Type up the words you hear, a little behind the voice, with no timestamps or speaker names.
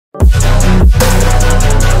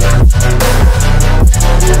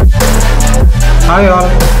Hi all,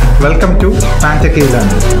 welcome to pantech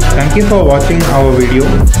eLearning. Thank you for watching our video.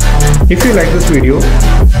 If you like this video,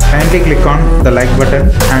 kindly click on the like button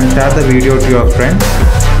and share the video to your friends.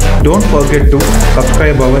 Don't forget to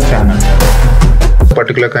subscribe our channel.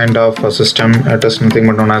 Particular kind of a system, it is nothing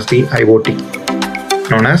but known as the IoT,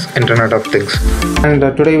 known as Internet of Things. And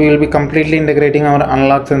today we will be completely integrating our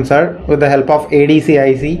analog sensor with the help of ADC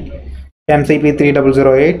IC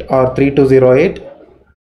MCP3008 or 3208.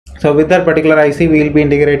 So with that particular IC we will be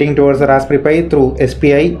integrating towards the Raspberry Pi through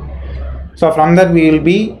SPI. So from that we will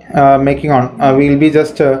be we will be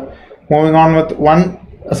just moving on with one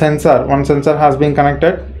sensor has been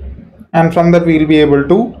connected, and from that we will be able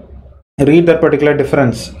to read that particular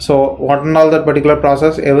difference. So what and all that particular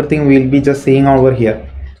process, everything we will be just seeing over here.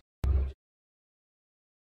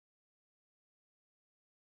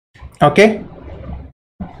 Okay,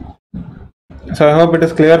 so I hope it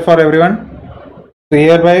is clear for everyone. So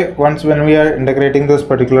hereby, when we are integrating this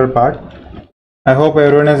particular part, I hope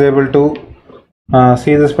everyone is able to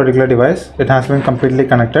see this particular device. It has been completely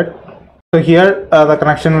connected. So here the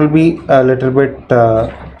connection will be a little bit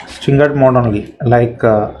stringent mode only, like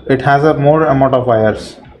it has a more amount of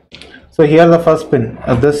wires. So here the first pin,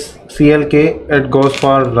 this CLK, it goes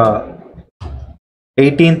for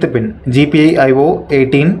 18th pin, GPIO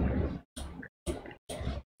 18.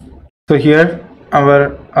 So here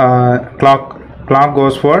our clock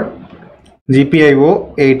goes for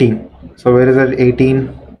GPIO 18. So where is that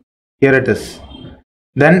 18? Here it is.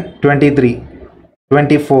 Then 23,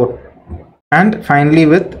 24, and finally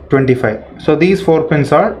with 25. So these four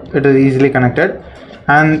pins it is easily connected,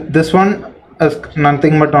 and this one is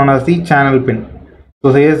nothing but known as the channel pin.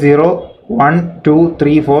 So here 0, 1, 2,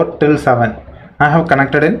 3, 4 till 7. I have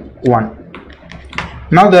connected in 1.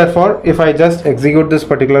 Now therefore, if I just execute this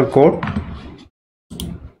particular code,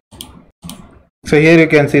 so here you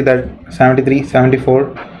can see that 73,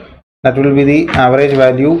 74, that will be the average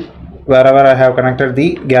value wherever I have connected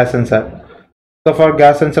the gas sensor. So for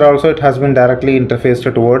gas sensor also, it has been directly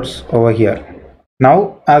interfaced towards over here.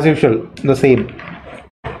 Now as usual, the same.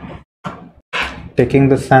 Taking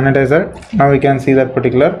the sanitizer, now we can see that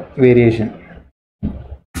particular variation.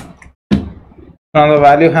 Now the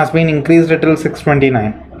value has been increased till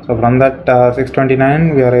 629. So from that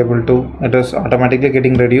 629 we are able to, it is automatically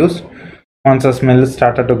getting reduced once the smell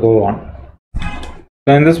started to go on.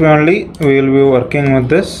 So in this way only we will be working with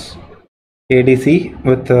this ADC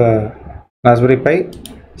with Raspberry Pi.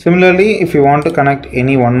 Similarly, if you want to connect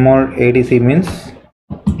any one more ADC means,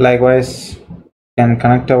 likewise can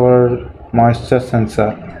connect our moisture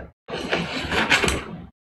sensor.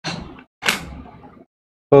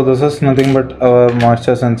 So this is nothing but our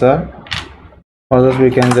moisture sensor. For this we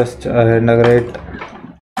can just integrate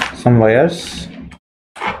some wires.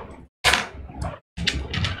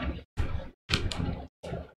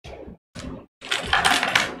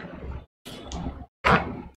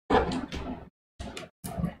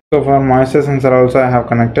 So for moisture sensor also I have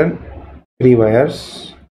connected 3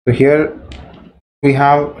 wires. So here we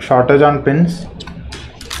have shortage on pins.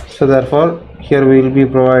 So therefore here we will be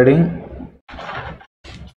providing,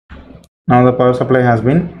 now the power supply has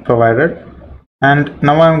been provided, and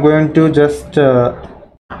now I am going to just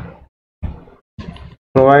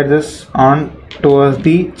provide this on towards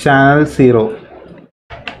the channel 0.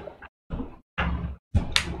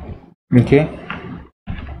 Okay,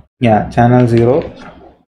 yeah, channel 0.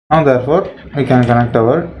 Now therefore we can connect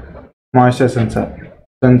our moisture sensor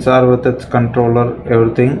with its controller,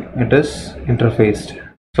 everything, it is interfaced.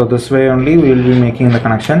 So this way only we will be making the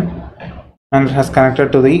connection, and it has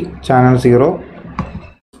connected to the channel 0.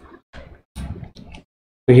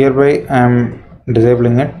 So hereby I am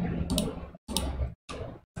disabling it,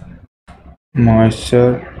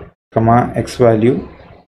 moisture X value.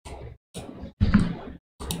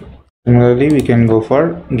 Similarly we can go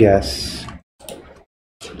for gas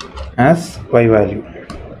as Y value.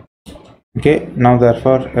 Okay, now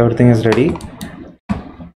therefore everything is ready.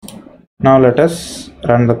 Now let us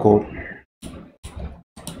run the code.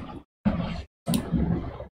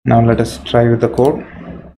 Now let us try with the code.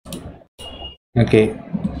 Okay,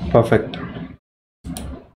 perfect.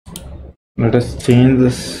 Let us change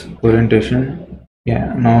this orientation.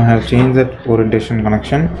 Yeah, now I have changed that orientation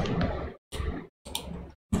connection.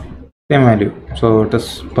 Same value, so it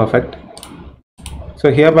is perfect.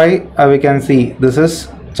 So hereby we can see this is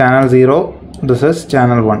channel 0, this is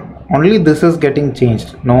channel 1. Only this is getting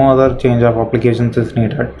changed, no other change of applications is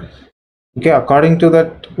needed. Okay, according to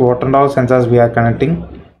that what and all sensors we are connecting,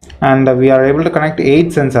 and we are able to connect 8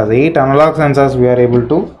 sensors, 8 analog sensors we are able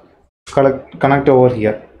to connect over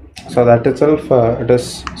here. So that itself it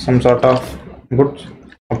is some sort of good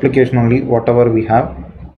application only, whatever we have.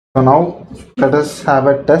 So now let us have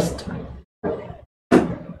a test.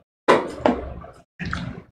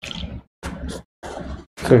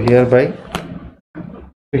 So hereby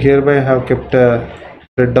I have kept a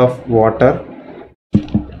lid of water.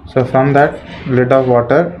 So from that lid of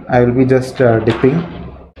water I will be just dipping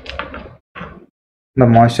the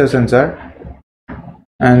moisture sensor,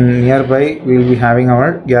 and nearby we will be having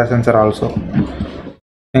our gas sensor also.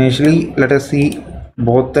 Initially let us see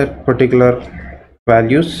both the particular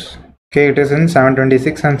values. Okay, it is in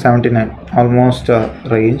 726 and 79, almost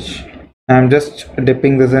range. I am just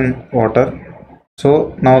dipping this in water.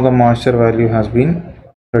 So now the moisture value has been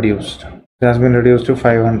reduced. It has been reduced to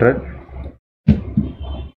 500.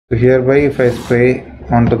 So hereby if I spray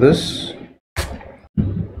onto this,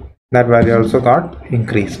 that value also got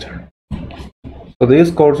increased. So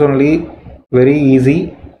these codes only very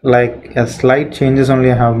easy, like a slight changes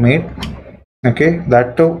only I have made. Okay,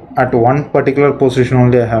 that too at one particular position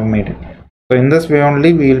only I have made it. So in this way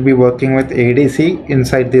only we will be working with ADC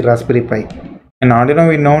inside the Raspberry Pi. In Arduino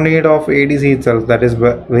we no need of ADC itself, that is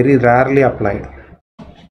very rarely applied.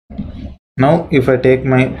 Now if I take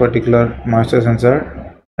my particular moisture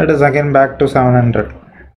sensor, it is again back to 700.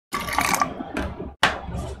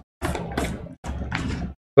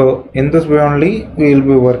 So in this way only we will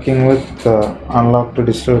be working with analog to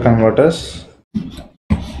digital converters.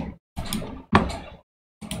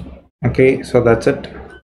 Okay, so that's it.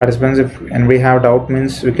 Participants, if anybody have doubt,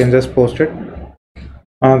 means we can just post it.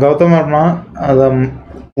 Gautam Verma, the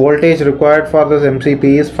voltage required for this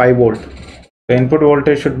MCP is 5 volt. The input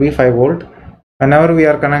voltage should be 5 volt. Whenever we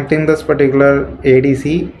are connecting this particular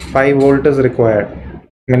ADC, 5 volt is required.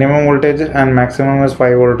 Minimum voltage and maximum is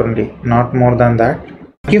 5 volt only, not more than that.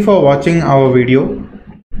 Thank you for watching our video.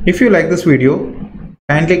 If you like this video,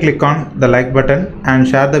 kindly click on the like button and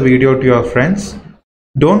share the video to your friends.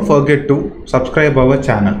 Don't forget to subscribe our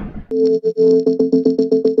channel.